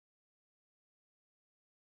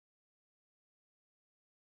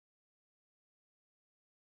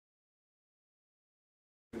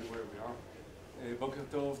where we are. Boker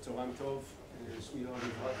Tov, Tzoram Tov, Sheva, Yoav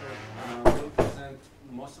Intrator. We'll present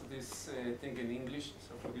most of this thing in English,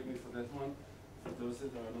 so forgive me for that one. For those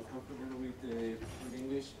that are not comfortable with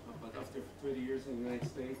English, but after 30 years in the United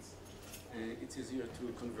States, it's easier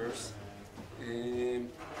to converse. And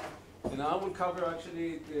I will cover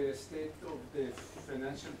actually the state of the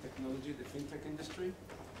financial technology, the fintech industry.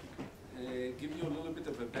 Give you a little bit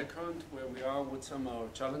of a background where we are with some of our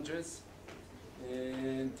challenges.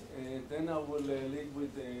 And then I will lead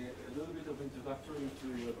with a little bit of introductory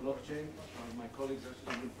to blockchain. My colleagues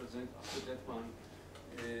actually will present after that one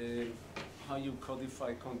how you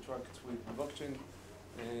codify contracts with blockchain.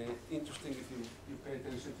 Interesting if you pay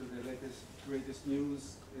attention to the greatest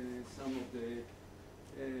news, some of the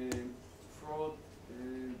fraud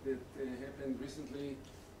that happened recently.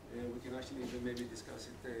 We can actually even maybe discuss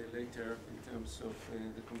it later in terms of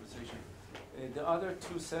the conversation. The other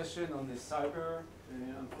two sessions on the cyber,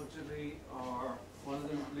 unfortunately, are one of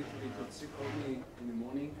them literally got sick only in the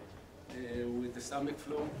morning with the stomach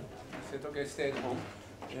flu. I said, okay, stay at home,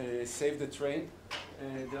 save the train.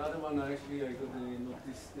 The other one, actually, I got a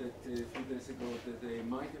notice that a few days ago that they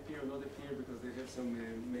might appear or not appear because they have some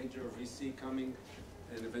major VC coming,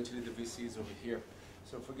 and eventually the VC is over here.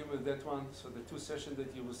 So forgive me with that one. So the two sessions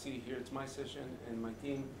that you will see here, it's my session and my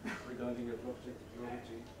team regarding the blockchain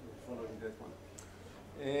technology following that one.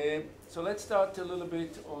 So let's start a little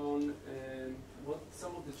bit on what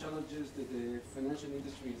some of the challenges that the financial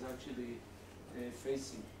industry is actually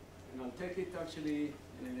facing. And I'll take it actually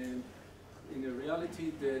in a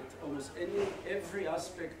reality that almost every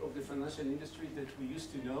aspect of the financial industry that we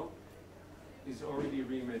used to know is already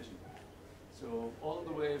reimagined. So all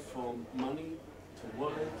the way from money to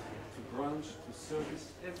wallet, to branch, to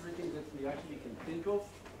service, everything that we actually can think of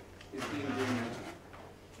is being reimagined.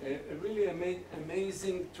 A really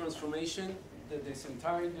amazing transformation that this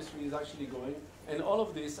entire industry is actually going, and all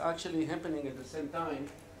of this actually happening at the same time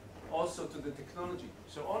also to the technology.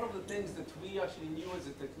 So all of the things that we actually knew as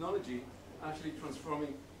a technology actually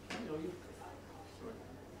transforming. Sorry,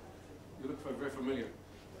 you look very familiar.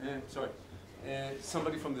 Sorry,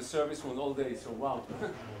 somebody from the service one all day. So wow,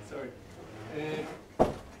 sorry.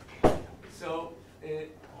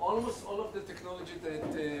 Almost all of the technology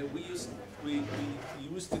that we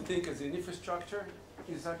used to think as an infrastructure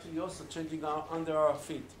is actually also changing under our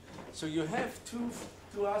feet. So you have two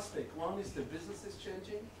aspects. One is the business is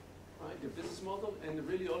changing, right? The business model, and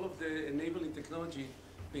really all of the enabling technology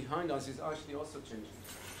behind us is actually also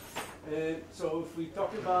changing. So if we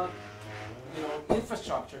talk about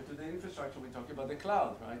infrastructure, today infrastructure, we talk about the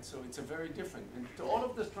cloud, right? So it's a very different. And to all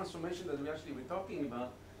of this transformation that we actually were talking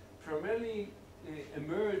about, primarily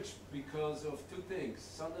emerged because of two things.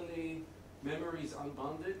 Suddenly, memory is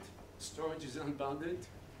unbounded, storage is unbounded,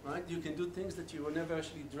 right? You can do things that you were never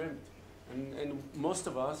actually dreamt. And most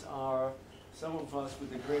of us are, some of us with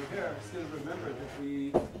the gray hair still remember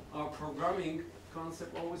that our programming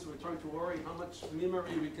concept always we're trying to worry how much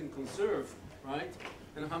memory we can conserve, right?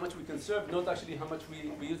 And how much we conserve, not actually how much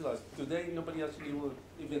we utilize. Today, nobody actually will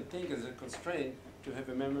even think as a constraint to have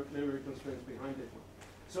a memory constraint behind it.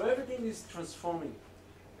 So everything is transforming.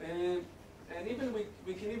 And even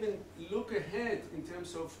we can even look ahead in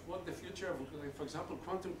terms of what the future of, like, for example,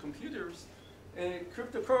 quantum computers,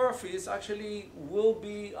 cryptography actually will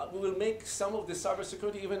make some of the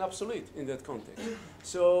cybersecurity even obsolete in that context.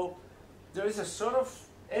 So there is a sort of,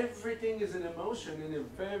 everything is in motion in a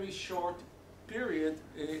very short period,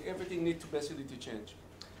 everything needs to basically to change.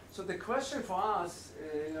 So the question for us,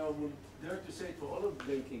 I would dare to say for all of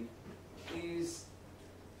banking, is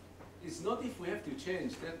not if we have to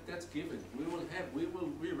change, that's given.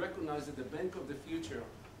 We recognize that the bank of the future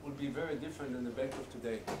will be very different than the bank of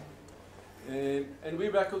today. And we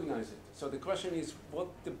recognize it. So the question is what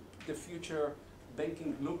the future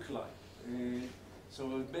banking look like.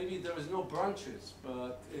 So maybe there is no branches,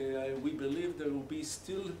 but we believe there will be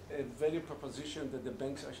still a value proposition that the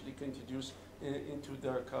banks actually can introduce into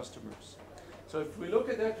their customers. So if we look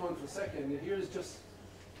at that one for a second, here is just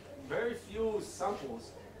very few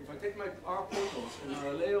samples. If I take our portals and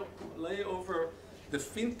I lay over the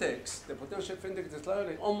fintechs, the potential fintechs that's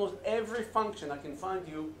like almost every function, I can find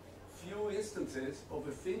you few instances of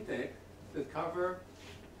a fintech that cover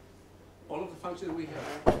all of the functions we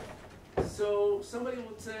have. So somebody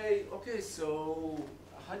would say, okay, so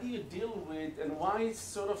how do you deal with, and why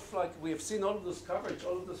sort of like we have seen all of this coverage,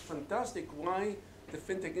 all of this fantastic, why the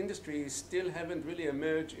fintech industry still haven't really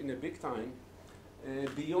emerged in a big time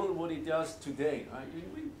beyond what it does today. Right?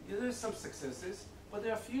 There's some successes, but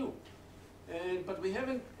there are few. But we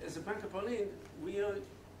haven't, as a Bank Hapoalim, we are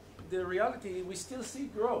the reality, we still see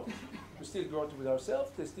growth. We still grow with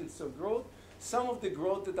ourselves, they still see growth. Some of the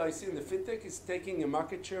growth that I see in the fintech is taking a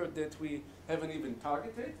market share that we haven't even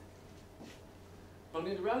targeted. But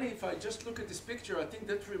in reality, if I just look at this picture, I think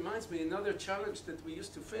that reminds me another challenge that we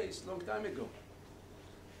used to face a long time ago.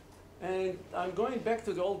 And I'm going back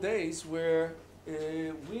to the old days where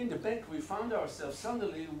we in the bank, we found ourselves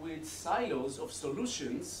suddenly with silos of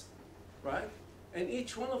solutions, right? And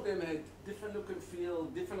each one of them had different look and feel,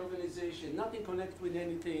 different organization, nothing connect with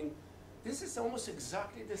anything. This is almost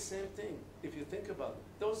exactly the same thing, if you think about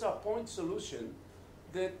it. Those are point solutions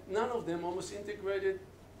that none of them almost integrated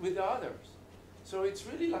with the others. So it's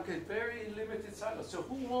really like a very limited silo. So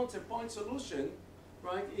who wants a point solution,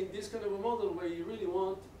 right, in this kind of a model where you really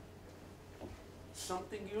want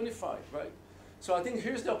something unified, right? So I think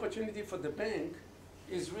here's the opportunity for the bank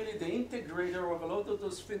is really the integrator of a lot of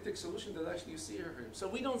those fintech solutions that actually you see here. So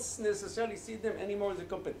we don't necessarily see them anymore as a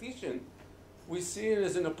competition. We see it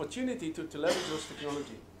as an opportunity to leverage those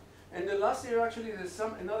technology. And the last year actually there's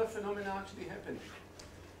another phenomenon actually happened.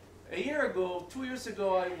 A year ago, 2 years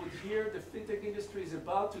ago, I would hear the fintech industry is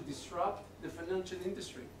about to disrupt the financial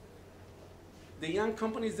industry. The young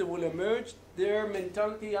companies that will emerge, their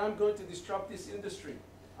mentality, I'm going to disrupt this industry.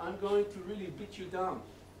 I'm going to really beat you down.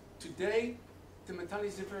 Today, the mentality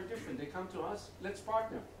is very different. They come to us, let's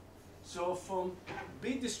partner. So from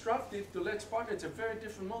be disruptive to let's partner, it's a very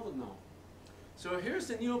different model now. So here's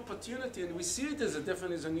the new opportunity, and we see it as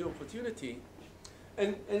definitely as a new opportunity.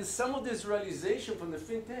 And some of this realization from the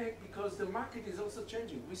fintech, because the market is also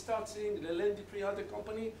changing. We start seeing the lending tree, other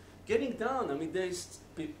company getting down. I mean, there's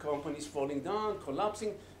big companies falling down,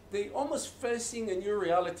 collapsing. They almost facing a new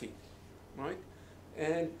reality, right?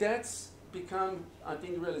 And that's become, I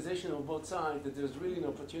think, realization on both sides that there's really an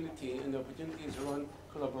opportunity, and the opportunity is around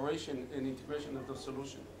collaboration and integration of those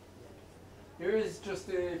solutions. Here is just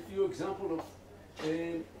a few examples of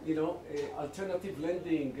alternative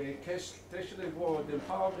lending, cash reward,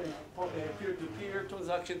 empowerment, peer-to-peer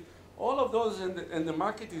transaction. All of those, and the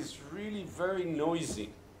market is really very noisy,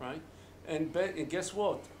 right? And guess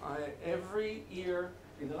what? Every year,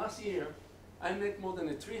 in the last year, I met more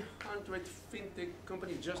than 300 fintech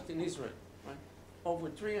companies just in Israel, right? Over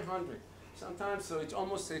 300. Sometimes, so it's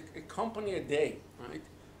almost a company a day, right?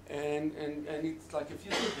 And it's like, if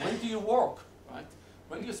you think, when do you work, right?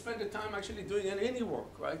 When you spend the time actually doing any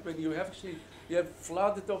work, right? When you have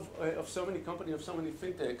flooded of so many companies, of so many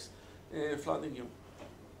fintechs flooding you.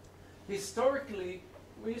 Historically,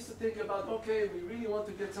 we used to think about, okay, we really want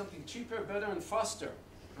to get something cheaper, better, and faster,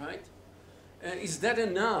 right? Is that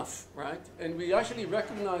enough, right? And we actually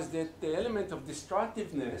recognize that the element of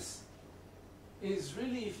destructiveness is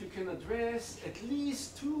really if you can address at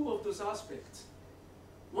least two of those aspects.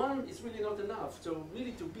 One is really not enough. So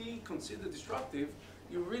really to be considered disruptive,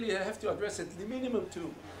 you really have to address at the minimum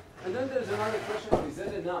two. And then there's another question of, is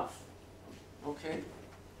that enough? Okay.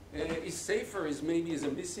 Is safer is maybe is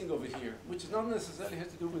a missing over here, which not necessarily has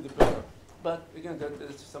to do with the better. But again,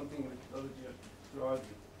 that's something that to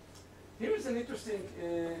argue. Here is an interesting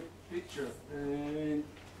picture.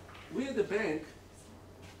 We at the bank,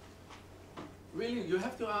 really you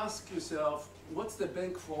have to ask yourself, what's the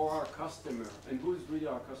bank for our customer and who is really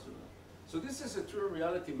our customer? So this is a true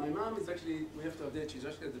reality. My mom is actually, we have to update, she's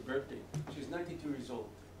actually at the birthday. She's 92 years old.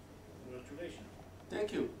 Congratulations.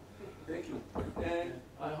 Thank you. Thank you. And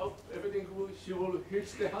I hope everything she will hit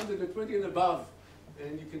the 120 and above.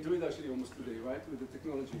 And you can do it actually almost today, right, with the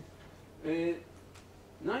technology.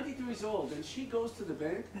 92 years old, and she goes to the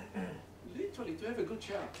bank literally to have a good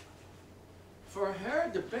chat. For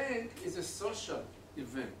her, the bank is a social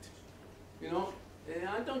event. You know,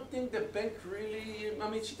 I don't think the bank really, I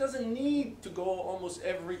mean, she doesn't need to go almost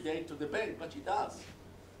every day to the bank, but she does.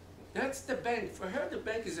 That's the bank. For her, the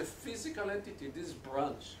bank is a physical entity, this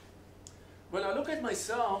branch. When I look at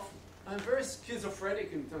myself, I'm very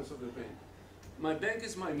schizophrenic in terms of the bank. My bank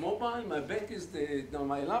is my mobile, my bank is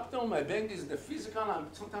my laptop, my bank is the physical.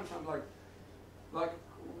 Sometimes I'm like,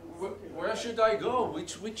 where should I go?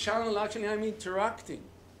 Which channel actually I'm interacting?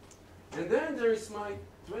 And then there is my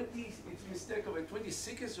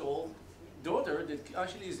 26-year-old daughter that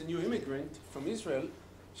actually is a new immigrant from Israel.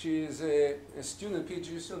 She is a student,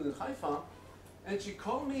 PhD student in Haifa, and she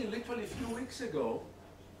called me literally a few weeks ago,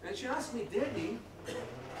 and she asked me, Daddy,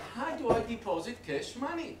 how do I deposit cash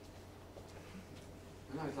money?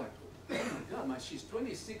 And I was like, oh my God, she's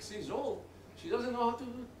 26 years old. She doesn't know how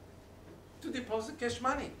to deposit cash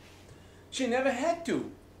money. She never had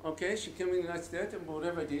to, okay? She came in the United States and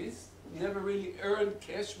whatever it is, never really earned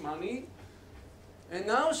cash money. And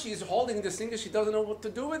now she's holding this thing and she doesn't know what to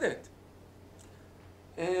do with it.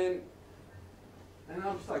 And And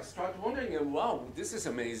I was like, start wondering, wow, this is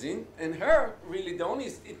amazing. And her, really, the only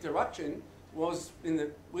interaction was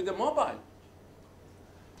with the mobile.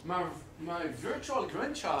 My virtual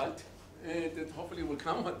grandchild, that hopefully will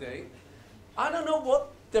come one day, I don't know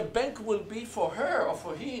what the bank will be for her or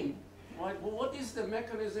for him. Right? Well, what is the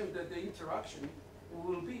mechanism that the interaction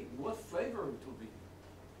will be? What flavor it will be?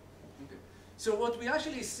 Okay. So what we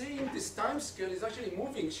actually see in this time scale is actually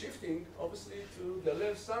moving, shifting, obviously, to the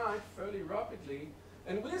left side fairly rapidly.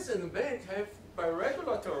 And we as a bank have, by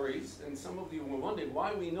regulatories, and some of you were wondering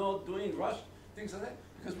why we're not doing rush, things like that,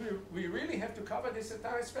 because we really have to cover this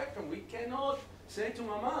entire spectrum. We cannot say to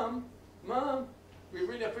my mom, Mom, we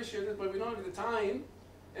really appreciate it, but we don't have the time,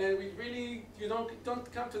 and we really, you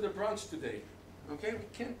don't come to the brunch today. Okay, we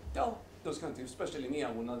can't tell those kind of things, especially me,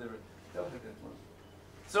 I will not ever tell her that one.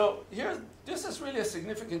 So here, this is really a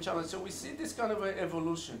significant challenge. So we see this kind of an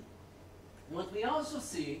evolution. What we also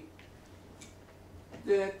see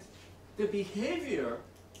that the behavior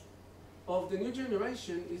of the new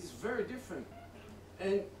generation is very different.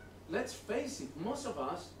 And let's face it, most of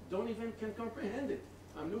us don't even can comprehend it.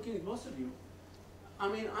 I'm looking at most of you. I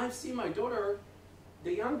mean, I've seen my daughter,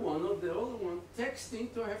 the young one or the older one,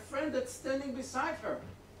 texting to her friend that's standing beside her.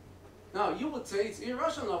 Now, you would say it's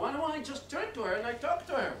irrational. Why don't I just turn to her and I talk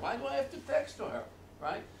to her? Why do I have to text to her,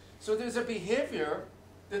 right? So there's a behavior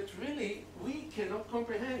that really we cannot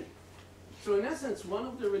comprehend. So in essence, one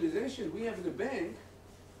of the realizations we have in the bank,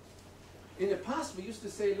 in the past we used to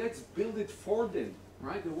say, let's build it for them,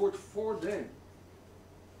 right? The word for them.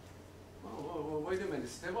 Oh, wait a minute,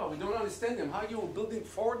 well, we don't understand them. How are you building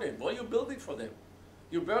for them? What are you building for them?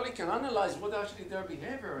 You barely can analyze what actually their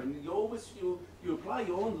behavior, and you always, you apply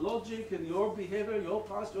your own logic and your behavior, your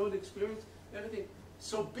past, your own experience, everything.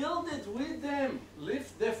 So build it with them,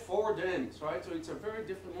 live there for them, right? So it's a very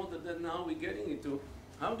different model that now we're getting into.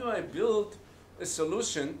 How do I build a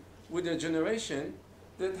solution with a generation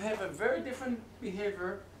that have a very different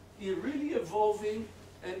behavior, really evolving,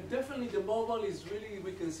 and definitely the mobile is really,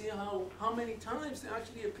 we can see how many times they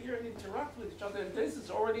actually appear and interact with each other, and this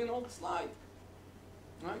is already an old slide,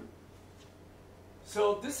 right?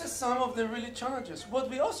 So this is some of the really challenges. What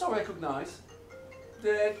we also recognize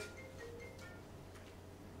that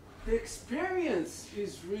the experience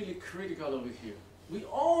is really critical over here. We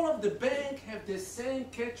all of the bank have the same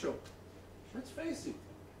ketchup. Let's face it.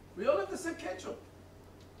 We all have the same ketchup.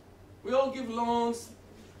 We all give loans,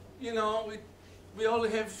 you know, we all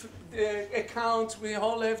have accounts, we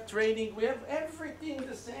all have trading, we have everything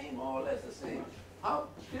the same, more or less the same. How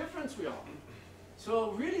different we are.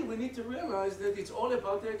 So really we need to realize that it's all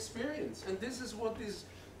about their experience. And this is what this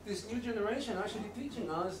new generation actually teaching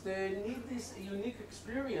us. They need this unique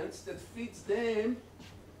experience that fits them.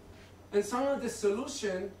 And some of the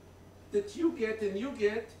solution that you get and you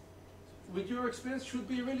get with your experience should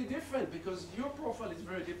be really different, because your profile is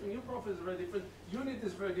very different, your profile is very different, your need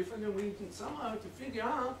is very different, and we need somehow to figure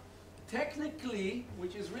out technically,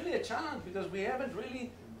 which is really a challenge because we haven't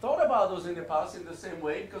really thought about those in the past in the same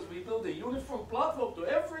way, because we build a uniform platform to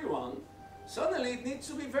everyone. Suddenly it needs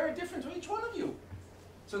to be very different to each one of you.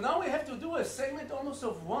 So now we have to do a segment almost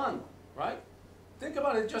of one, right? Think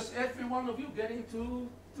about it, just every one of you getting to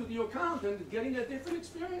the account and getting a different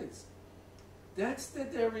experience. That's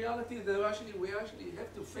the reality that we actually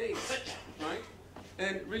have to face, right?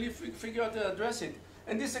 And really figure out how to address it.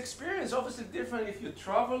 And this experience obviously different if you're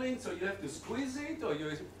traveling, so you have to squeeze it, or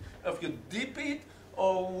if you dip it,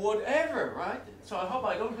 or whatever, right? So I hope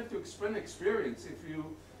I don't have to explain experience.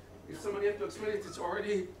 If somebody has to explain it, it's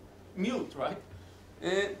already mute, right?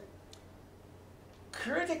 And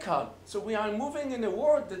critical. So we are moving in a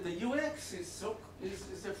world that the UX is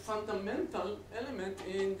a fundamental element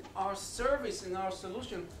in our service, in our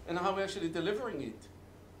solution, and how we're actually delivering it.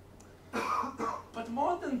 But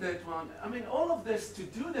more than that one, I mean, all of this, to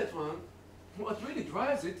do that one, what really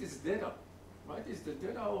drives it is data, right? It's the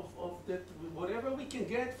data of that, whatever we can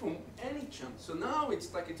get from any channel. So now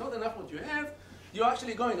it's like, it's not enough what you have. You're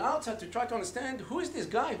actually going outside to try to understand, who is this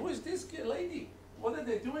guy? Who is this lady? What are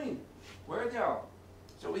they doing? Where they are?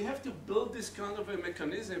 So we have to build this kind of a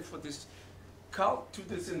mechanism for this cult to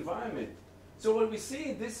this environment. So when we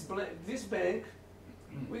see this bank,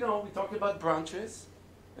 we talked about branches,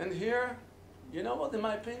 and here, you know what, in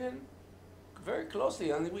my opinion, very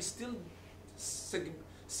closely, and we still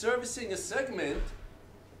servicing a segment,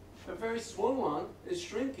 a very small one, is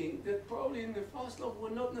shrinking, that probably in the fast log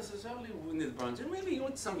will not necessarily win the branch, and maybe you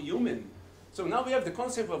want some human. So now we have the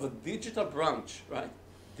concept of a digital branch, right?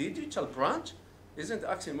 Digital branch? Isn't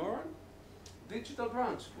oxymoron? Digital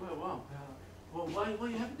branch. Well, wow. Well, why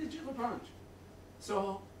you have a digital branch?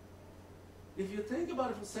 So, if you think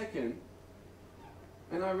about it for a second,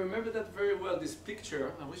 And I remember that very well, this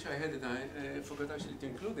picture, I wish I had it, I forgot actually to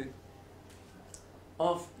include it,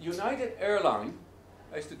 of United Airlines.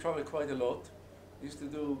 I used to travel quite a lot. I used to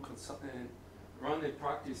do run a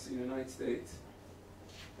practice in the United States.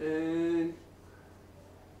 And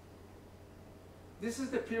this is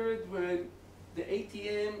the period when the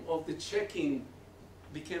ATM of the check-in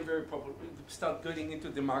became very popular, start getting into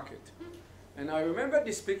the market. And I remember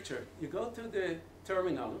this picture. You go to the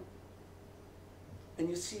terminal, and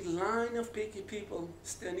you see a line of people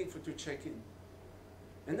standing to check in.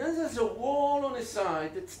 And then there's a wall on the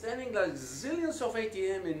side that's standing like zillions of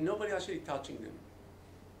ATM and nobody actually touching them.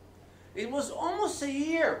 It was almost a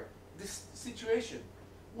year, this situation.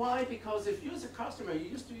 Why? Because if you as a customer, you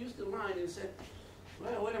used to use the line and said,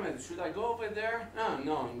 well, wait a minute, should I go over there?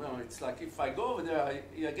 No, it's like if I go over there,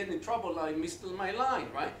 I get in trouble, I missed my line,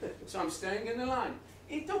 right? So I'm staying in the line.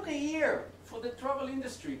 It took a year for the travel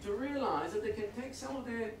industry to realize that they can take some of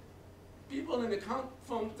the people in the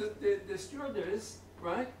from the stewardess,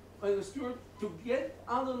 right, or the steward, to get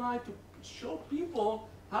out of line to show people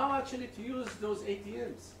how actually to use those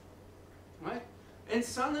ATMs, right? And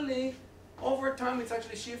suddenly, over time, it's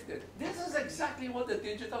actually shifted. This is exactly what the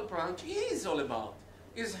digital branch is all about.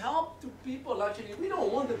 Is help to people actually. We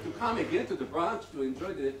don't want them to come again to the branch to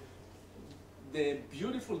enjoy the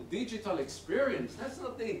beautiful digital experience. That's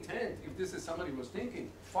not the intent, if this is somebody was thinking.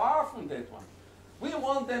 Far from that one. We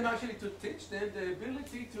want them actually to teach them the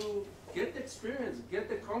ability to get the experience, get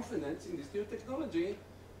the confidence in this new technology,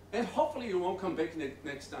 and hopefully you won't come back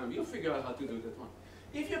next time. You'll figure out how to do that one.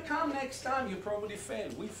 If you come next time, you probably fail.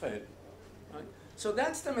 We failed. Right? So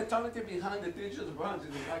that's the mentality behind the digital branch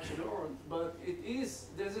in the action org, but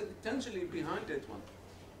there's a potentially behind that one.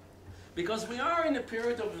 Because we are in a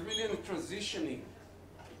period of really transitioning,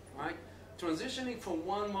 right? Transitioning from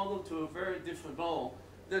one model to a very different model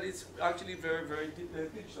that is actually very, very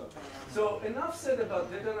digital. So enough said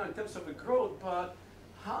about data in terms of the growth, but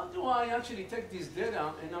how do I actually take this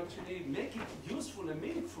data and actually make it useful and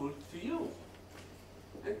meaningful to you?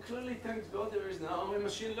 And clearly, thank God, there is now a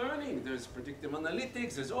machine learning. There's predictive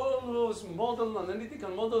analytics. There's all those analytical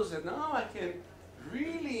models that now I can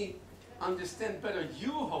really understand better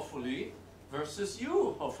you, hopefully, versus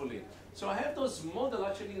you, hopefully. So I have those models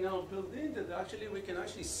actually now built in that actually we can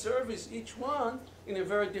actually service each one in a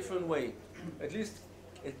very different way. At least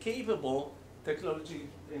a capable technology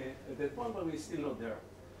at that point, but we're still not there.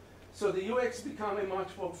 So the UX become a much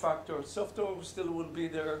more factor. Software still will be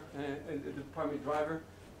there, the primary driver.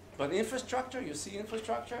 But infrastructure, you see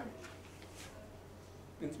infrastructure?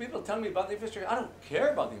 When people tell me about infrastructure, I don't care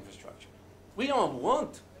about infrastructure. We don't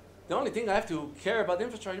want. The only thing I have to care about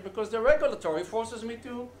infrastructure because the regulatory forces me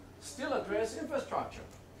to still address infrastructure.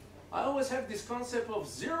 I always have this concept of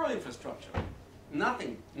zero infrastructure.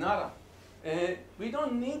 Nothing, nada. We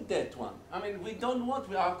don't need that one. I mean, we don't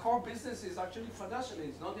want, our core business is actually financial.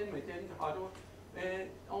 It's not in maintaining hardware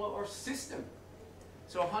or system.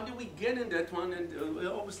 So how do we get in that one? And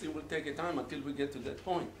obviously it will take a time until we get to that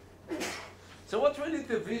point. So what's really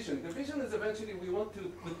the vision? The vision is eventually we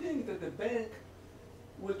think that the bank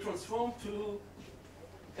will transform to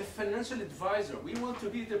a financial advisor. We want to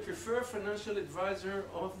be the preferred financial advisor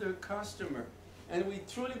of their customer. And we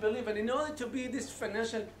truly believe, and in order to be this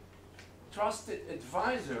financial trusted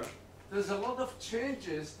advisor, there's a lot of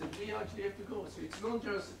changes that we actually have to go. So it's not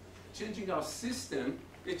just changing our system,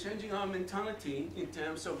 it's changing our mentality in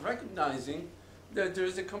terms of recognizing that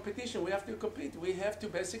there's a competition. We have to compete. We have to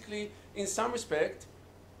basically, in some respect,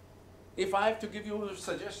 if I have to give you a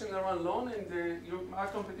suggestion around loan and our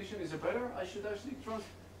competition is better, I should actually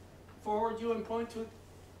forward you and point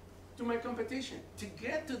to my competition. To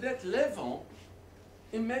get to that level,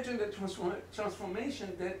 imagine the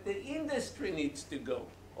transformation that the industry needs to go,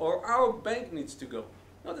 or our bank needs to go.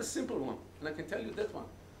 Not a simple one, and I can tell you that one.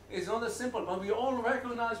 It's not as simple, but we all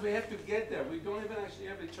recognize we have to get there. We don't even actually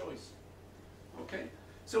have a choice. Okay?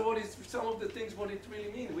 So what is some of the things, what it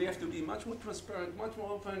really means? We have to be much more transparent, much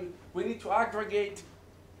more open. We need to aggregate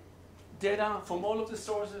data from all of the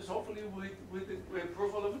sources, hopefully with the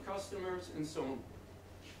approval of the customers and so on.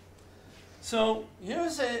 So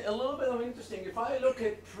here's a little bit of interesting. If I look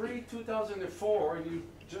at pre-2004 and you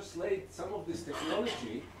just laid some of this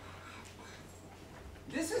technology,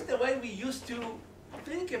 this is the way we used to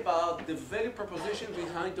think about the value proposition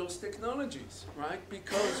behind those technologies, right?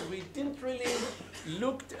 Because we didn't really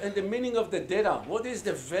look at the meaning of the data. What is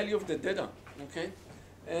the value of the data, okay?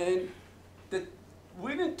 And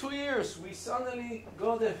within 2 years, we suddenly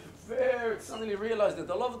suddenly realized that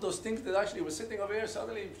a lot of those things that actually were sitting over here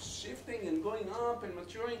suddenly shifting and going up and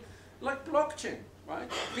maturing, like blockchain, right?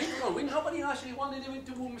 Bitcoin. Nobody actually wanted even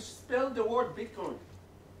to spell the word Bitcoin.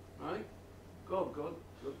 right? Go.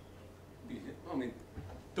 I mean,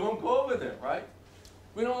 don't go over there, right?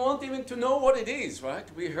 We don't want even to know what it is, right?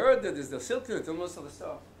 We heard that there's the silk route and most of the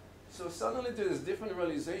stuff. So suddenly there's different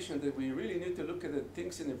realization that we really need to look at the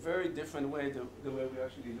things in a very different way, the way we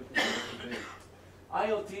actually look at it today.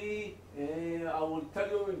 IoT, I will tell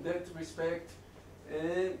you in that respect,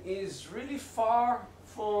 is really far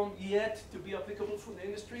from yet to be applicable for the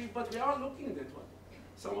industry, but we are looking at that one.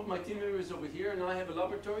 Some of my team members over here and I have a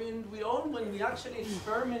laboratory, and we all, when we actually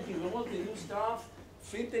experimenting with all the new stuff,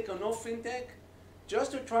 fintech or no fintech,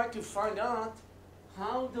 just to try to find out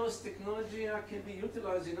how those technology can be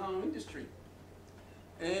utilized in our industry.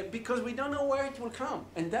 Because we don't know where it will come.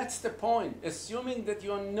 And that's the point. Assuming that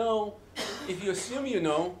you know, if you assume you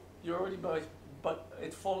know, you're already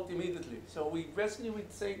at fault immediately. So we basically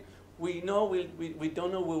would say, we know, we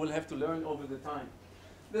don't know, we will have to learn over the time.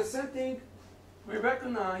 The same thing, we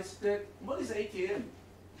recognize that, what is ATM?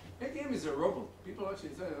 ATM is a robot. People actually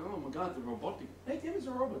say, oh my God, the robotic. ATM is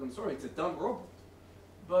a robot, I'm sorry, it's a dumb robot.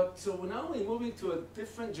 But so now we're moving to a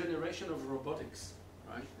different generation of robotics,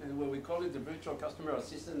 right? And what we call it the virtual customer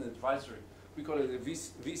assistant advisory. We call it a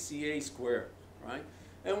VCA square, right?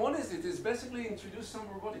 And what is it? It's basically introduce some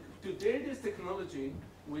robotic. Today this technology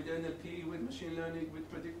with NLP, with machine learning, with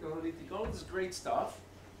predictive analytics, all this great stuff,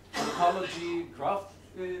 ontology, graph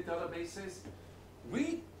databases,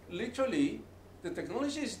 we literally, the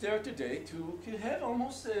technology is there today to have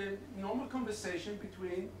almost a normal conversation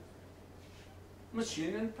between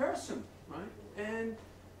machine and person, right?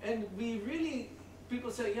 And we really,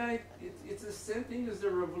 people say, yeah, it's the same thing as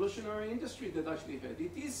the revolutionary industry that actually had.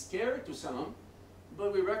 It is scary to some,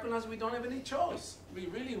 but we recognize we don't have any choice. We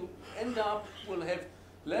really end up, will have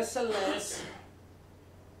less and less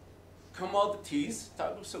commodities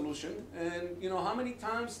type of solution. And you know, how many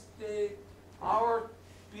times our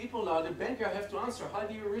people, the banker, have to answer, how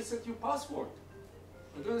do you reset your password?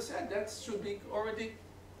 I'm going to say that should be already,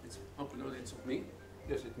 hope you know it's me.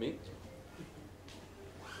 Yes, it's me.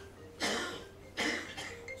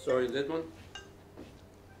 Sorry, that one.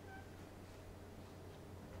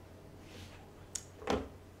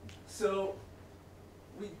 So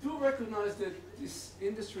we do recognize that this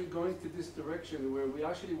industry going to this direction where we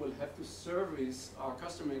actually will have to service our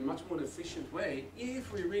customer in a much more efficient way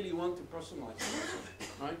if we really want to personalize it,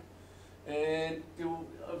 right? And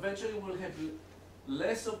eventually we'll have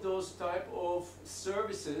less of those type of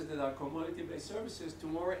services that are commodity-based services to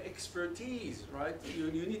more expertise, right?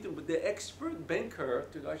 You need the expert banker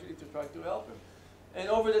to actually try to help him. And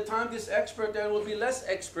over the time, this expert then will be less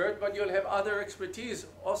expert, but you'll have other expertise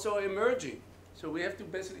also emerging. So we have to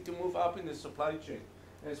basically to move up in the supply chain,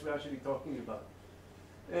 as we're actually talking about.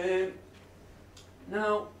 And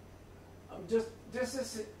now,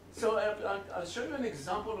 so I'll show you an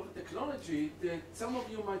example of technology that some of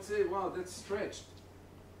you might say, wow, that's stretched.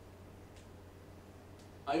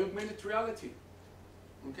 Augmented reality,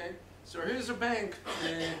 okay? So here's a bank,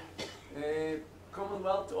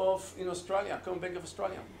 Commonwealth of Australia, Bank of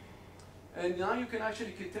Australia. And now you can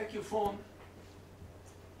actually take your phone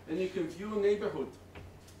and you can view a neighborhood.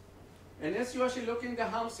 And as you actually look in the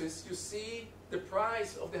houses, you see the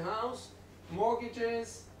price of the house,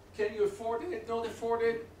 mortgages, can you afford it, not afford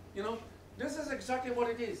it, you know? This is exactly what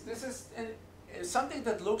it is. This is something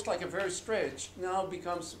that looks like a very stretch now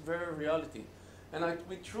becomes very reality. And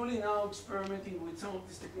we're truly now experimenting with some of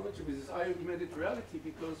this technology, with this augmented reality,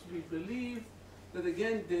 because we believe that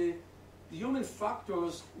again, the human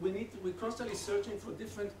factors, we're constantly searching for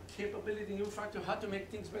different capability, new factor, how to make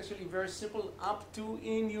things basically very simple, up to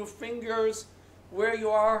in your fingers, where you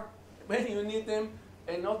are, when you need them,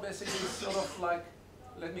 and not basically sort of like,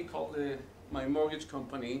 let me call my mortgage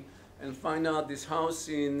company and find out this house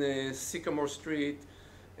in Sycamore Street,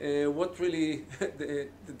 what really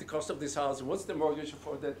the cost of this house, what's the mortgage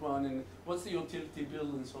for that one, and what's the utility bill,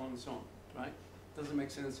 and so on and so on, right? Doesn't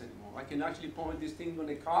make sense anymore. I can actually point this thing on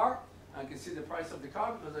a car, I can see the price of the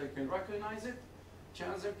car because I can recognize it.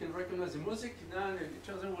 Chancer can recognize the music, then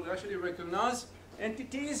Chancer will actually recognize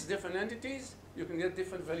entities, different entities, you can get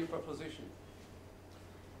different value proposition.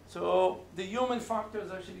 So the human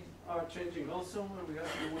factors actually are changing also, and we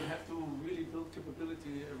will have to really build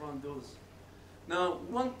capability around those. Now,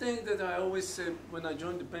 one thing that I always said when I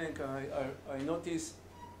joined the bank, I noticed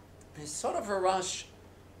there's sort of a rush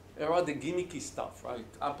around the gimmicky stuff, right?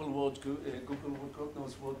 Apple Watch, Google Watch, God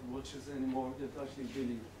knows what watches anymore that actually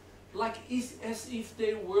really, like as if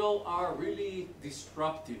they are really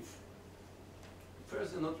disruptive.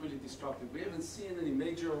 First, they're not really disruptive. We haven't seen any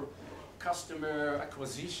major customer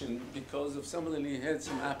acquisition because of somebody had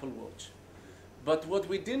some Apple Watch. But what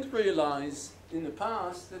we didn't realize in the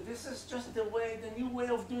past, that this is just the new way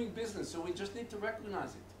of doing business, so we just need to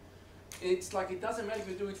recognize it. It's like it doesn't matter if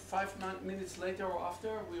we do it 5 minutes later or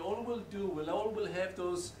after, we all will have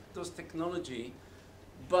those technology,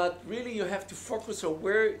 but really you have to focus on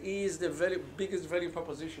where is the biggest value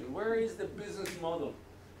proposition, where is the business model,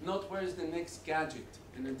 not where is the next gadget.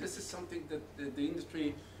 And then this is something that the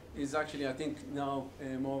industry is actually, I think, now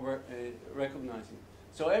more recognizing.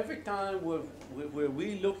 So every time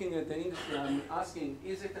we're looking at the industry, I'm asking,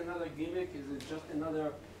 is it another gimmick? Is it just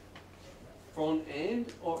another front end?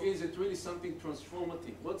 Or is it really something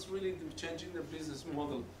transformative? What's really changing the business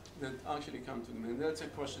model that actually comes to them? And that's a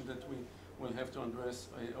question that we will have to address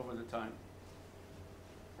over the time.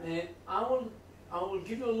 I will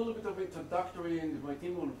give you a little bit of introductory, and my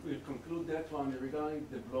team will conclude that one regarding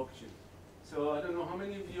the blockchain. So I don't know how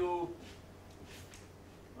many of you,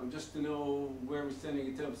 just to know where we're standing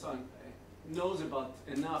in terms of knows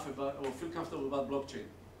enough about or feel comfortable about blockchain.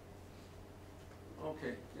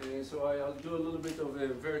 Okay, so I'll do a little bit of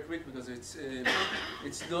very quick because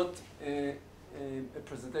it's not a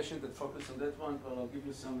presentation that focuses on that one, but I'll give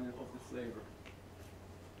you some of the flavor.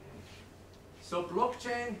 So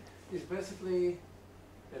blockchain is basically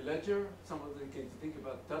a ledger. Some of them can think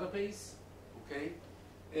about database, okay,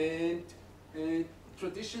 and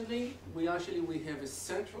traditionally, we have a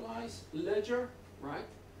centralized ledger, right?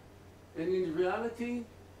 And in reality,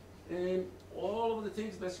 all of the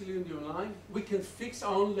things basically in the online, we can fix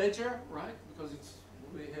our own ledger, right? Because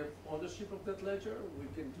we have ownership of that ledger. We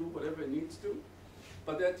can do whatever it needs to.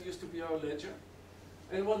 But that used to be our ledger.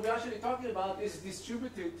 And what we're actually talking about is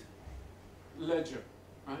distributed ledger,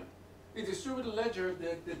 right? In distributed ledger,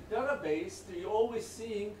 the database that you're always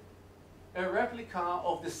seeing a replica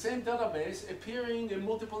of the same database appearing in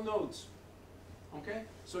multiple nodes. Okay?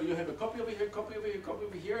 So you have a copy over here, copy over here, copy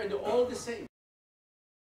over here, and they're all the same.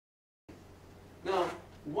 Now,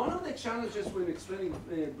 one of the challenges when explaining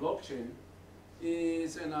blockchain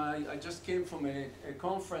is, and I just came from a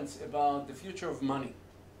conference about the future of money.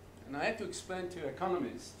 And I had to explain to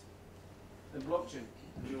economists the blockchain.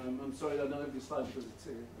 I'm sorry I don't have this slide because it's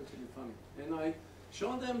actually funny. And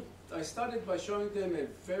I started by showing them a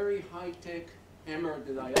very high-tech hammer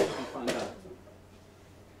that I actually found out.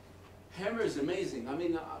 Hammer is amazing. I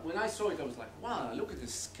mean, when I saw it, I was like, wow, look at the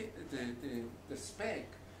spec.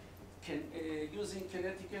 Using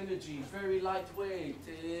kinetic energy, very lightweight,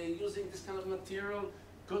 using this kind of material.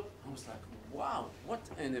 Good. I was like, wow, what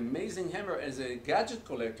an amazing hammer. As a gadget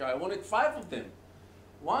collector, I wanted 5 of them.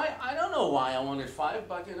 Why? I don't know why I wanted 5,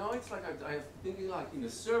 but you know, it's like I have thinking like in the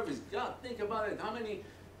service. God, think about it. How many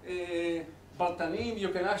baltanim you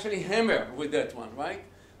can actually hammer with that one, right?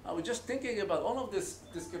 I was just thinking about all of this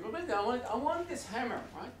capability. I want this hammer,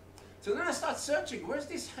 right? So then I start searching. Where's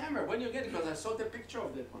this hammer? When you get it? Because I saw the picture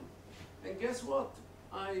of that one. And guess what?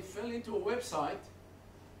 I fell into a website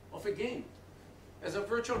of a game, as a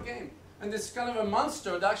virtual game. And this kind of a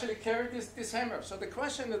monster that actually carried this hammer. So the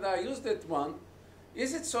question that I used that one,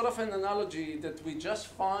 is it sort of an analogy that we just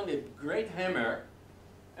find a great hammer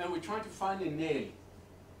and we're trying to find a nail?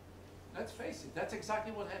 Let's face it, that's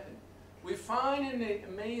exactly what happened. We find an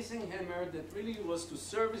amazing hammer that really was to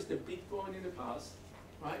service the Bitcoin in the past,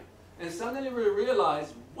 right? And suddenly we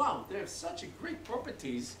realize, wow, they have such great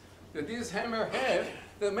properties that this hammer have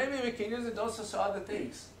that maybe we can use it also for other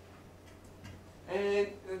things. And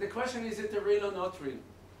the question is it real or not real?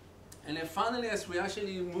 And then finally, as we're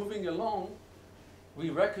actually moving along, we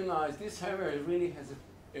recognize this hammer really has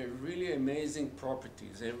a really amazing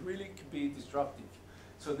properties. It really could be disruptive.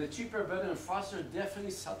 So the cheaper, better, and faster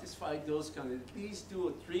definitely satisfy those kind of, these 2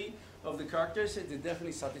 or 3 of the characteristics, they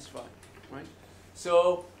definitely satisfy, right?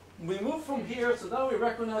 So we move from here, so now we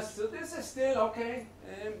recognize, so this is still, okay,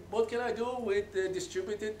 what can I do with the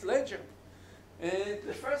distributed ledger? And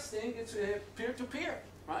the first thing is peer-to-peer,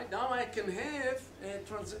 right? Now I can have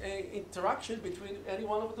an interaction between any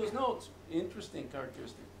one of those nodes. Interesting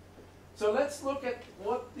characteristic. So let's look at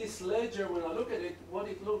what this ledger, when I look at it, what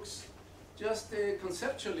it looks just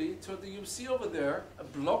conceptually. So that you see over there a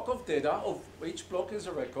block of data, of each block is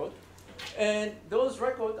a record, and those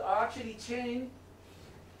records are actually chained.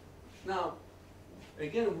 Now,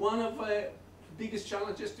 again, one of the biggest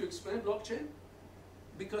challenges to explain blockchain,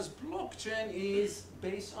 because blockchain is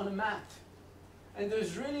based on a math. And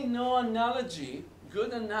there's really no analogy,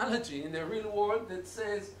 good analogy in the real world that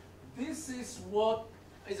says, this is what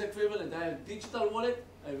is equivalent. I have a digital wallet,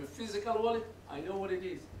 I have a physical wallet, I know what it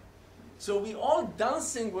is. So we all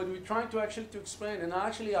dancing when we're trying to actually to explain, and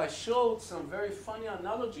actually I showed some very funny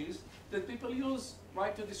analogies that people use,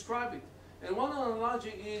 right, to describe it. And one analogy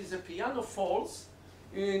is a piano falls,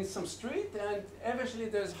 in some street, and eventually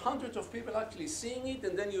there's hundreds of people actually seeing it,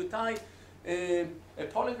 and then you tie a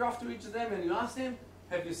polygraph to each of them, and you ask them,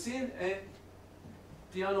 have you seen a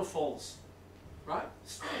piano falls? Right?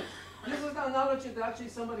 Straight. This is the analogy that actually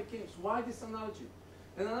somebody came. Why this analogy?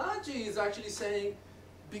 An analogy is actually saying,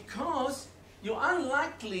 because you're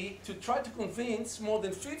unlikely to try to convince more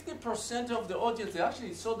than 50% of the audience that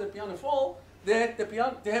actually saw the piano fall that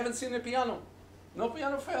they haven't seen the piano. No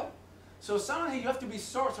piano fell. So suddenly you have to be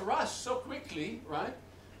so rushed so quickly, right,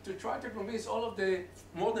 to try to convince all of the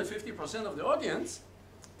more than 50% of the audience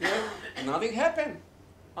that nothing happened.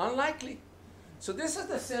 Unlikely. So this is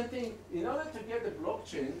the same thing. In order to get the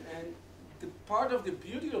blockchain, and the part of the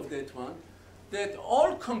beauty of that one, that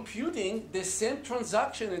all computing the same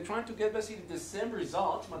transaction and trying to get basically the same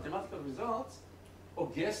results, mathematical results, or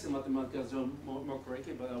guess the mathematical results more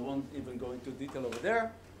correctly, but I won't even go into detail over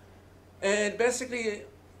there. And basically,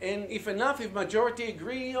 and if majority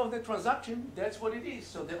agree on the transaction, that's what it is.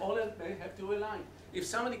 So they have to align. If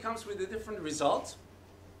somebody comes with a different result,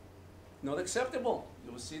 not acceptable.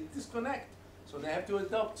 You will see disconnect. So they have to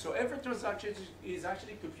adopt. So every transaction is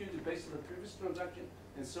actually computed based on the previous transaction,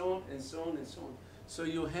 and so on, and so on, and so on. So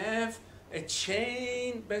you have a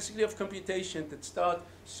chain, basically, of computation that starts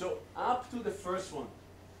so up to the first one.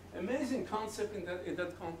 Amazing concept in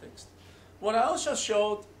that context. What I also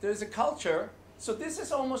showed, there's a culture. So this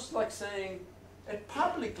is almost like saying a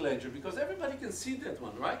public ledger, because everybody can see that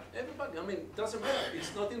one, right? Everybody, I mean, it doesn't matter.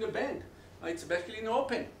 It's not in the bank. It's basically in the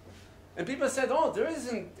open. And people said, oh, there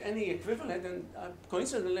isn't any equivalent, and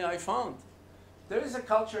coincidentally I found. There is a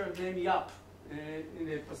culture named Yap in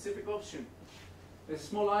the Pacific Ocean. It's a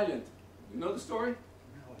small island. You know the story?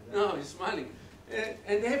 No, you're smiling.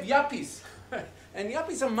 And they have Yappies. And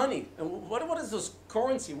Yappies are money. And what is this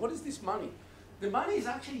currency? What is this money? The money is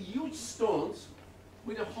actually huge stones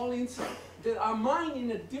with a hole inside that are mined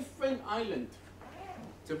in a different island.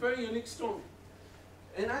 It's a very unique stone.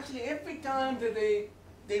 And actually every time that they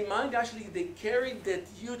mine, actually they carry that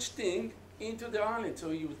huge thing into the island.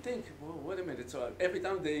 So you would think, well, wait a minute, so every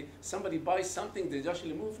time somebody buys something, they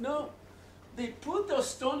actually move? No. They put those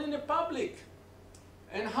stones in the public.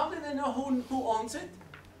 And how do they know who owns it?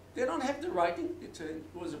 They don't have the writing. It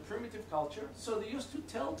was a primitive culture. So they used to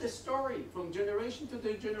tell the story from generation to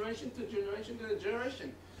the generation to generation to the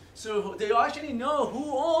generation. So they actually know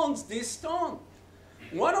who owns this stone.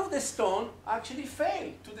 One of the stone actually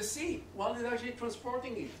fell to the sea while they're actually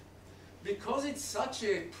transporting it. Because it's such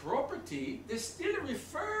a property, they still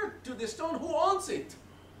refer to the stone who owns it,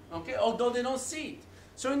 okay? Although they don't see it.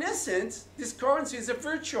 So in essence, this currency is a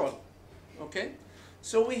virtual, okay?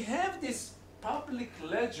 So we have this public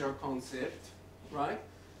ledger concept, right?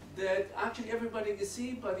 That actually everybody can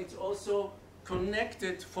see, but it's also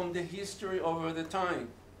connected from the history over the time.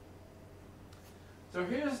 So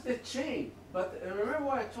here's the chain. But remember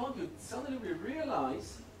what I told you, suddenly we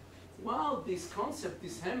realize, wow, this concept,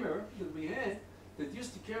 this hammer that we had, that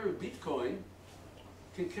used to carry Bitcoin,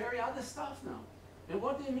 can carry other stuff now. And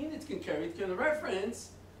what do you mean it can carry? It can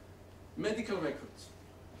reference medical records.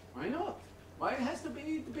 Why not? Why it has to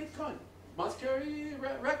be the Bitcoin? Must carry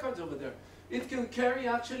records over there. It can carry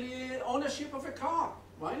actually ownership of a car.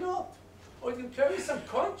 Why not? Or it can carry some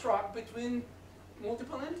contract between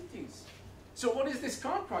multiple entities. So what is this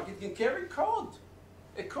contract? It can carry code.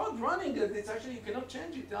 A code running that it's actually, you cannot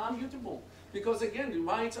change it, they're immutable. Because again,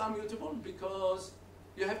 why it's immutable? Because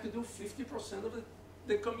you have to do 50% of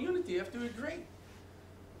the community, you have to agree.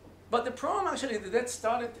 But the problem actually that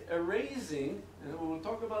started erasing, and we will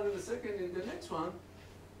talk about it in a second in the next one,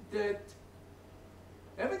 that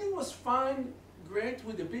everything was fine, great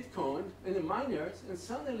with the Bitcoin and the miners, and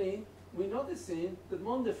suddenly we're noticing that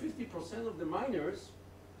more than 50% of the miners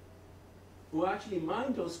who actually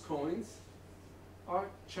mine those coins are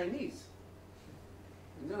Chinese.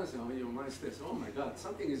 And then I say, oh, your mind says, oh my God,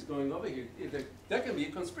 something is going over here. That can be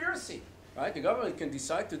a conspiracy, right? The government can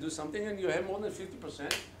decide to do something and you have more than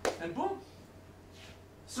 50%, and boom.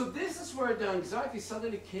 So this is where the anxiety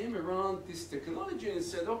suddenly came around this technology and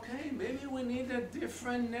said, okay, maybe we need a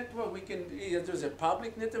different network. We can, there's a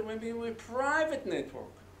public network, maybe a private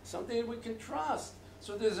network, something we can trust.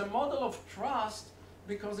 So there's a model of trust,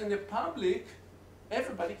 because in the public,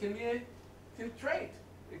 everybody can trade,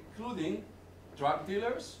 including drug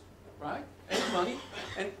dealers, right? And money.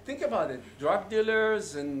 And think about it, drug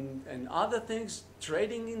dealers and other things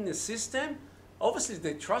trading in the system, obviously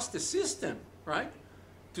they trust the system, right?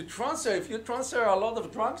 To transfer, if you transfer a lot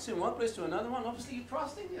of drugs in one place to another one, obviously you're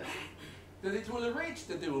trusting it, that it will reach,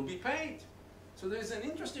 that they will be paid. So there's an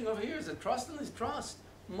interesting over here, is a trustless trust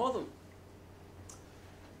model.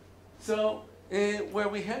 So where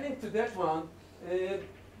we're heading to that one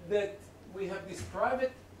that we have this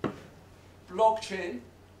private blockchain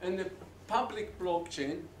and the public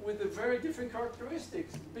blockchain with a very different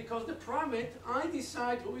characteristics. Because the private, I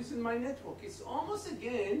decide who is in my network. It's almost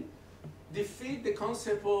again defeat the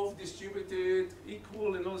concept of distributed,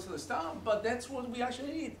 equal, and all this other stuff, but that's what we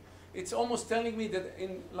actually need. It's almost telling me that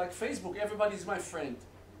in like Facebook, everybody's my friend.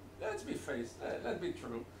 Let's be let's be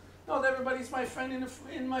true. Not everybody's my friend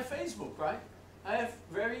in my Facebook, right? I have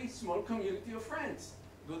very small community of friends,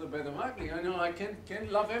 good or bad or ugly. I know I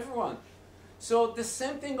can't love everyone. So the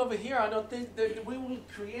same thing over here. I don't think that we will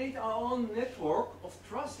create our own network of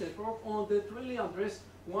trust network on that really address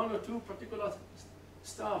one or two particular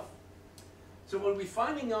stuff. So what we're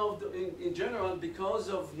finding out in general, because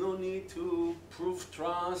of no need to prove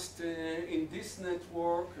trust in this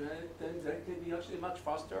network, then that can be actually much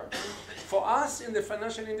faster. For us in the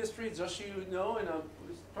financial industry, just so you know, and I'll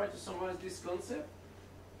try to summarize this concept,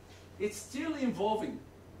 it's still evolving.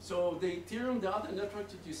 So the Ethereum, the other network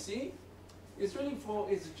that you see, it's really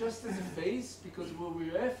it's just as a phase, because we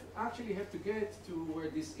actually have to get to where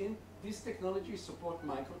this technology support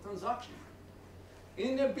microtransaction.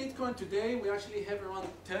 In the Bitcoin today, we actually have around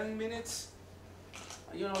 10 minutes.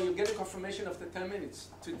 You know, you get a confirmation after 10 minutes.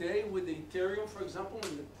 Today, with the Ethereum, for example,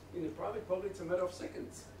 in the private public, it's a matter of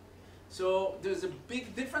seconds. So there's a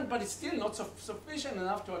big difference, but it's still not sufficient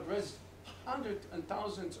enough to address hundreds and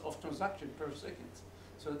thousands of transactions per second.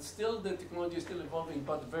 So it's still, the technology is still evolving,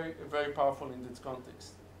 but very, very powerful in this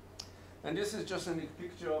context. And this is just a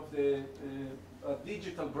picture of the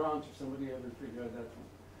digital branch, if somebody ever figured that one.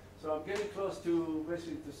 So I'm getting close to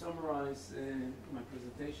basically to summarize my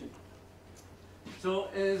presentation. So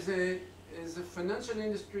as a financial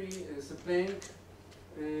industry, as a bank,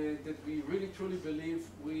 that we really truly believe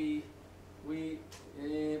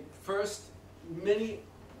first, many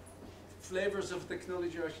flavors of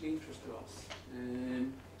technology are actually interest to us.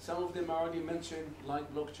 Some of them are already mentioned, like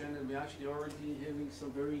blockchain, and we're actually already having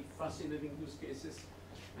some very fascinating use cases.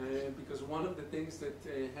 Because one of the things that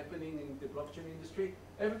happening in the blockchain industry,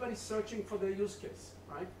 everybody's searching for their use case,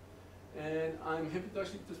 right? And I'm happy to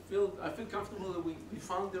actually I feel comfortable that we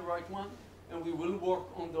found the right one, and we will work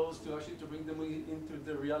on those to actually to bring them into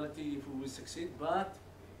the reality if we will succeed. But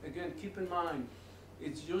again, keep in mind,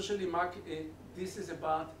 it's usually this is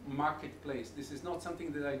about marketplace. This is not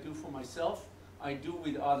something that I do for myself. I do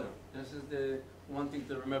with others. This is the one thing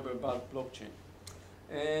to remember about blockchain.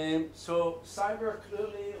 So cyber,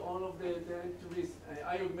 clearly all of the entities,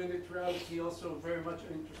 augmented reality also very much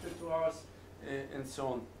interested to us, and so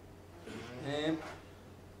on.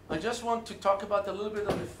 I just want to talk about a little bit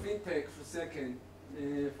of the fintech for a second,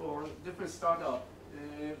 for different startup.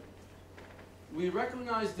 We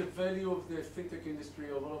recognize the value of the fintech industry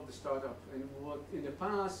of all of the startup, and what in the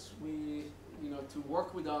past to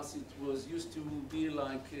work with us, it was used to be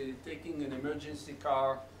like taking an emergency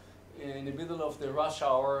car in the middle of the rush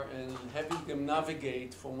hour and having them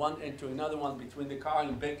navigate from one end to another one between the car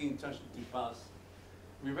and begging to pass.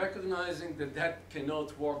 We're recognizing that that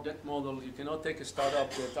cannot work, that model. You cannot take a startup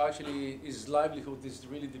that actually is livelihood. This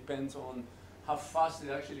really depends on how fast it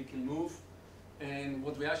actually can move. And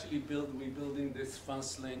what we actually build, we're building this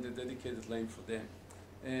fast lane, the dedicated lane for them.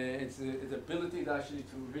 It's the ability to actually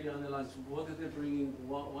to really analyze what are they bringing,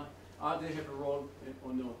 are they have a role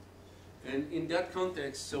or not. And in that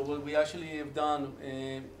context, so what we actually have done,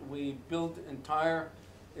 we built entire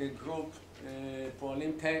group,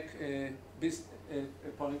 Hapoalim Tech,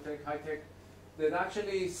 Hapoalim Tech, High Tech, that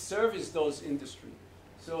actually service those industry.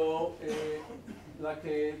 So like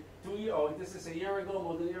this is a year ago,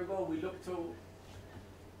 more than a year ago, we looked to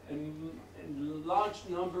in large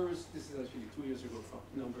numbers, this is actually 2 years ago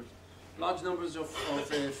numbers, large numbers of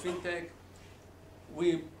fintech.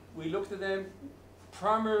 We looked at them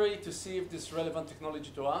primarily to see if this is relevant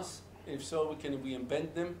technology to us. If so, can we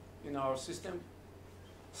embed them in our system?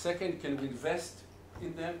 Second, can we invest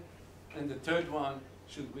in them? And the third one,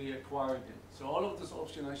 should we acquire them? So all of those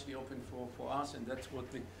options actually open for us, and that's what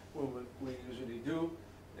we usually do.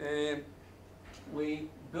 We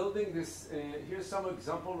building this, here's some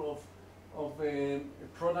example of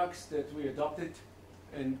products that we adopted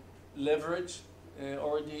and leverage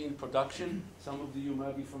already in production. Some of you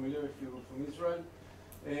might be familiar if you're from Israel.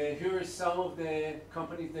 Here are some of the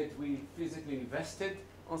companies that we physically invested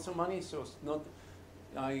on some money, so it's not,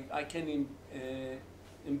 I can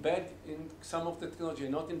embed in some of the technology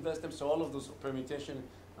and not invest them, so all of those permutations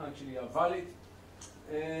actually are valid.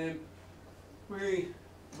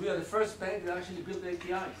 We are the first bank that actually built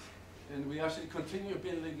APIs, and we actually continue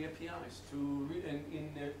building APIs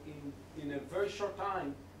in a very short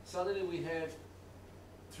time. Suddenly we have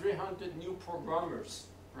 300 new programmers,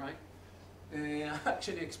 right?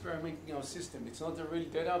 actually experimenting our system. It's not the real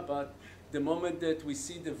data, but the moment that we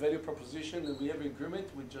see the value proposition and we have agreement,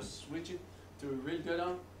 we just switch it to real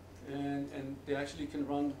data, and they actually can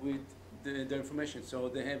run with the information. So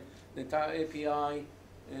they have the entire API.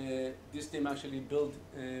 This team actually built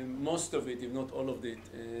most of it, if not all of it,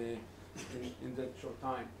 in that short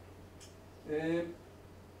time.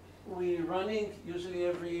 We're running usually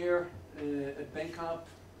every year a bank up.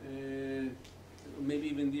 Maybe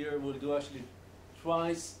even the year we'll do actually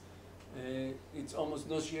twice. It's almost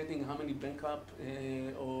nauseating how many bank up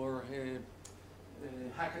or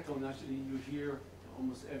hackathon actually you hear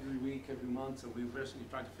almost every week, every month. So we're actually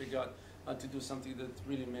trying to figure out how to do something that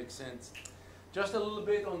really makes sense. Just a little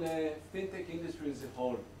bit on the fintech industry as a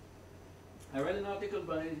whole. I read an article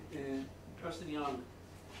by Kirsten Young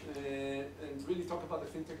and really talk about the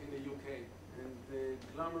fintech in the UK and the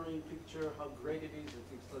glamoring picture, how great it is and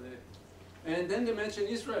things like that. And then they mentioned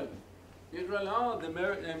Israel. Israel,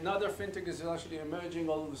 another fintech is actually emerging,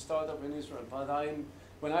 all of the startup in Israel. But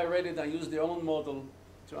when I read it, I used their own model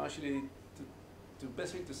to actually, to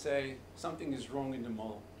basically to say something is wrong in the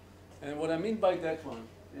model. And what I mean by that one,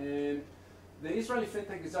 the Israeli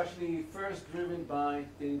fintech is actually first driven by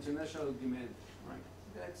the international demand, right?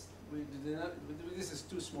 This is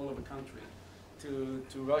too small of a country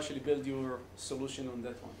to actually build your solution on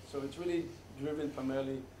that one. So it's really driven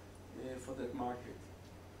primarily for that market.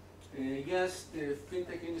 Yes, the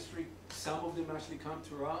fintech industry, some of them actually come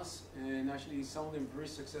to us, and actually some of them very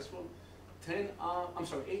successful. 8 out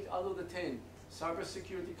of the 10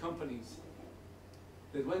 cybersecurity companies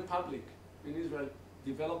that went public in Israel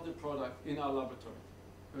developed the product in our laboratory,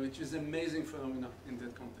 which is an amazing phenomenon in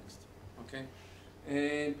that context, okay?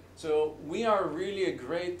 And so we are really a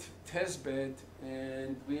great test bed,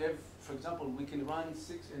 and we have, for example, we can run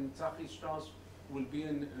 6, and Tzachi Strauss will be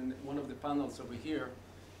in one of the panels over here.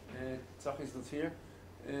 Tzachi is not here.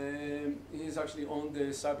 He's actually on the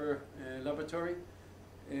cyber laboratory.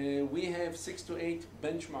 We have 6 to 8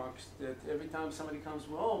 benchmarks that every time somebody comes,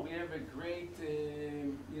 oh, we have a great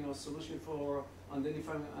solution for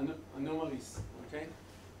identifying anomalies, okay?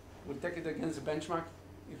 We'll take it against the benchmark.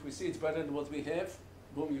 If we see it's better than what we have,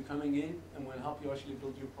 boom, you're coming in, and we'll help you actually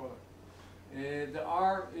build your product. There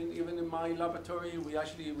are, even in my laboratory,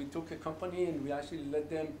 we took a company and we actually let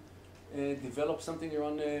them develop something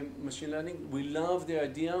around machine learning. We love the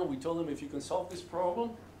idea. We told them if you can solve this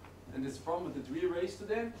problem, and this problem that we raised to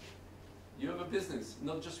them, you have a business,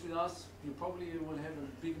 not just with us, you probably will have a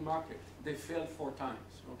big market. They failed 4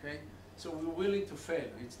 times, okay? So we're willing to fail.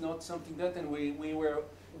 It's not something that, and we were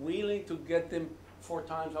willing to get them 4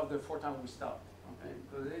 times. After 4 times we stopped, okay?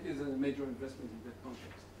 Because it is a major investment in that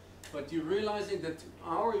context. But you're realizing that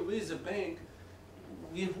we as a bank,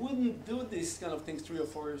 we wouldn't do these kind of things 3 or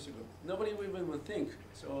 4 years ago. Nobody even would think.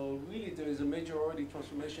 So really there is a major already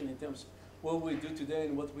transformation in terms of what we do today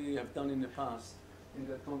and what we have done in the past in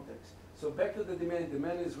that context. So back to the demand.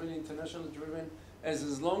 Demand is really international driven.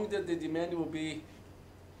 As long that the demand will be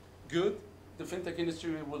good, the fintech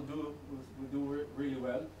industry will do really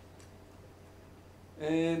well.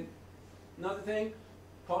 And another thing,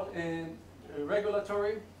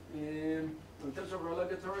 regulatory. In terms of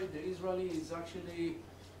regulatory, the Israeli is actually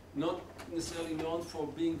not necessarily known for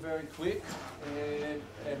being very quick,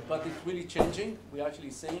 but it's really changing. We're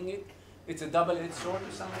actually seeing it. It's a double-edged sword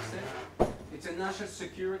to some extent. It's a national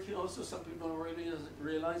security also, some people are already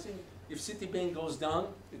realizing. If Citibank goes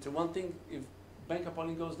down, it's a one thing. If Bank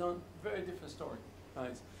Hapoalim goes down, very different story.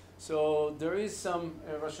 Right? So there is some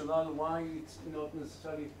rationale why it's not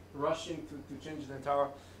necessarily rushing to change the entire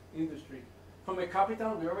industry. From a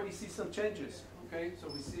capital, we already see some changes. Okay, so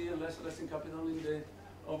we see less in capital in the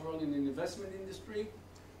overall in the investment industry.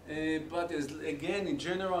 But again, in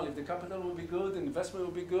general, if the capital will be good, the investment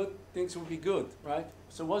will be good, things will be good, right?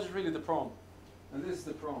 So what's really the problem? And this is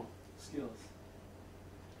the problem: skills.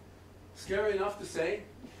 Scary enough to say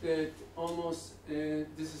that almost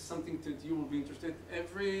this is something that you will be interested.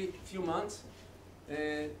 Every few months,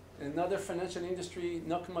 another financial industry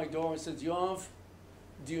knocked on my door and said, "Yoav,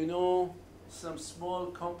 do you know some small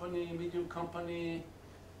company, medium company,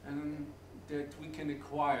 and that we can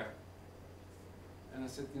acquire?" And I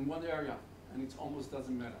said, "In what area?" And it almost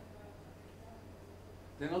doesn't matter.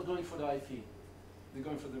 They're not going for the IP. They're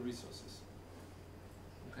going for the resources.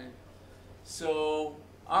 Okay? So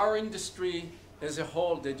our industry as a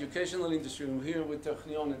whole, the educational industry, we're here with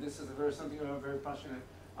Technion, and this is something we're very passionate.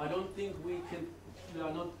 I don't think we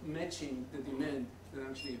are not matching the demand that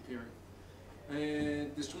actually appearing.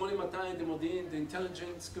 The 8200, the Modi'in, the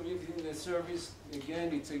intelligence community, the service,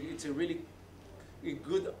 again, it's a really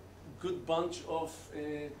good bunch of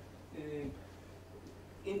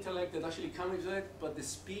intellect that actually comes with it, but the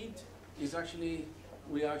speed is actually,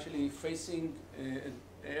 we're actually facing an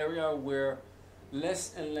area where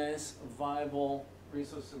less and less viable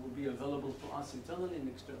resources will be available to us internally and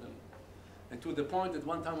externally. And to the point that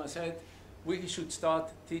one time I said, we should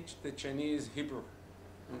start teach the Chinese Hebrew,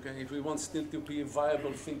 okay, if we want still to be a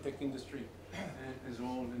viable fintech industry as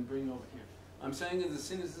well and bring over here. I'm saying it as a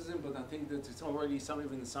cynicism, but I think that it's already some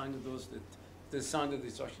even a sign of those that the sign that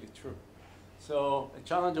it's actually true. So a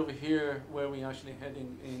challenge over here where we're actually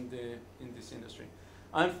heading in this industry.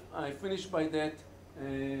 I finished by that.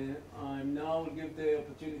 I'm now will give the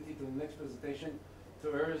opportunity to the next presentation to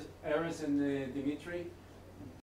Erez and Dimitri.